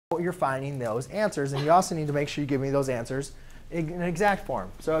you're finding those answers. And you also need to make sure you give me those answers in exact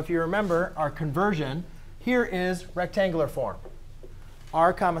form. So if you remember, our conversion here is rectangular form,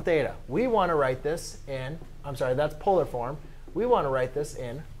 r comma theta. We want to write this in, I'm sorry, that's polar form. We want to write this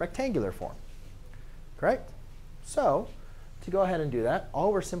in rectangular form. Correct? So to go ahead and do that,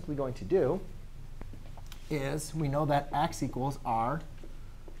 all we're simply going to do is we know that x equals r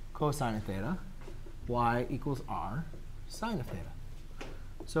cosine of theta, y equals r sine of theta.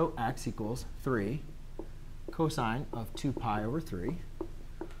 So x equals 3 cosine of 2 pi over 3.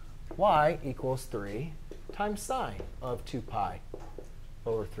 Y equals 3 times sine of 2 pi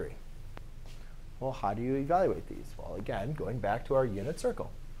over 3. Well, how do you evaluate these? Well, again, going back to our unit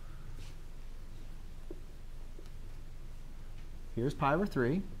circle. Here's pi over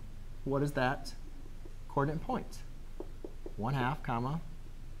 3. What is that coordinate point? 1/2 comma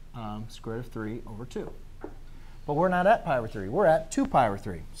square root of 3 over 2. But we're not at pi over 3. We're at 2 pi over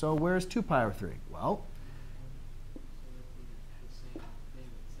 3. So where's 2 pi over 3? Well,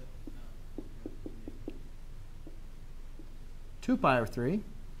 two pi over 3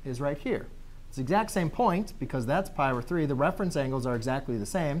 is right here. It's the exact same point because that's pi over 3. The reference angles are exactly the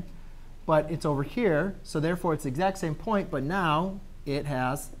same. But it's over here. So therefore, it's the exact same point. But now it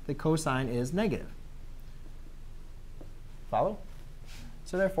has the cosine is negative. Follow?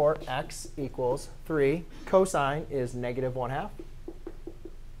 So therefore, x equals 3. Cosine is negative 1/2.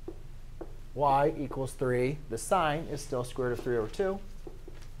 Y equals 3. The sine is still square root of 3 over 2.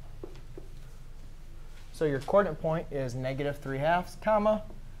 So your coordinate point is negative 3/2, comma,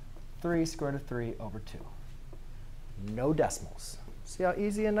 3 square root of 3 over 2. No decimals. See how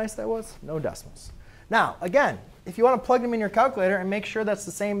easy and nice that was? No decimals. Now, again, if you want to plug them in your calculator and make sure that's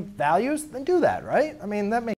the same values, then do that, right? I mean, that makes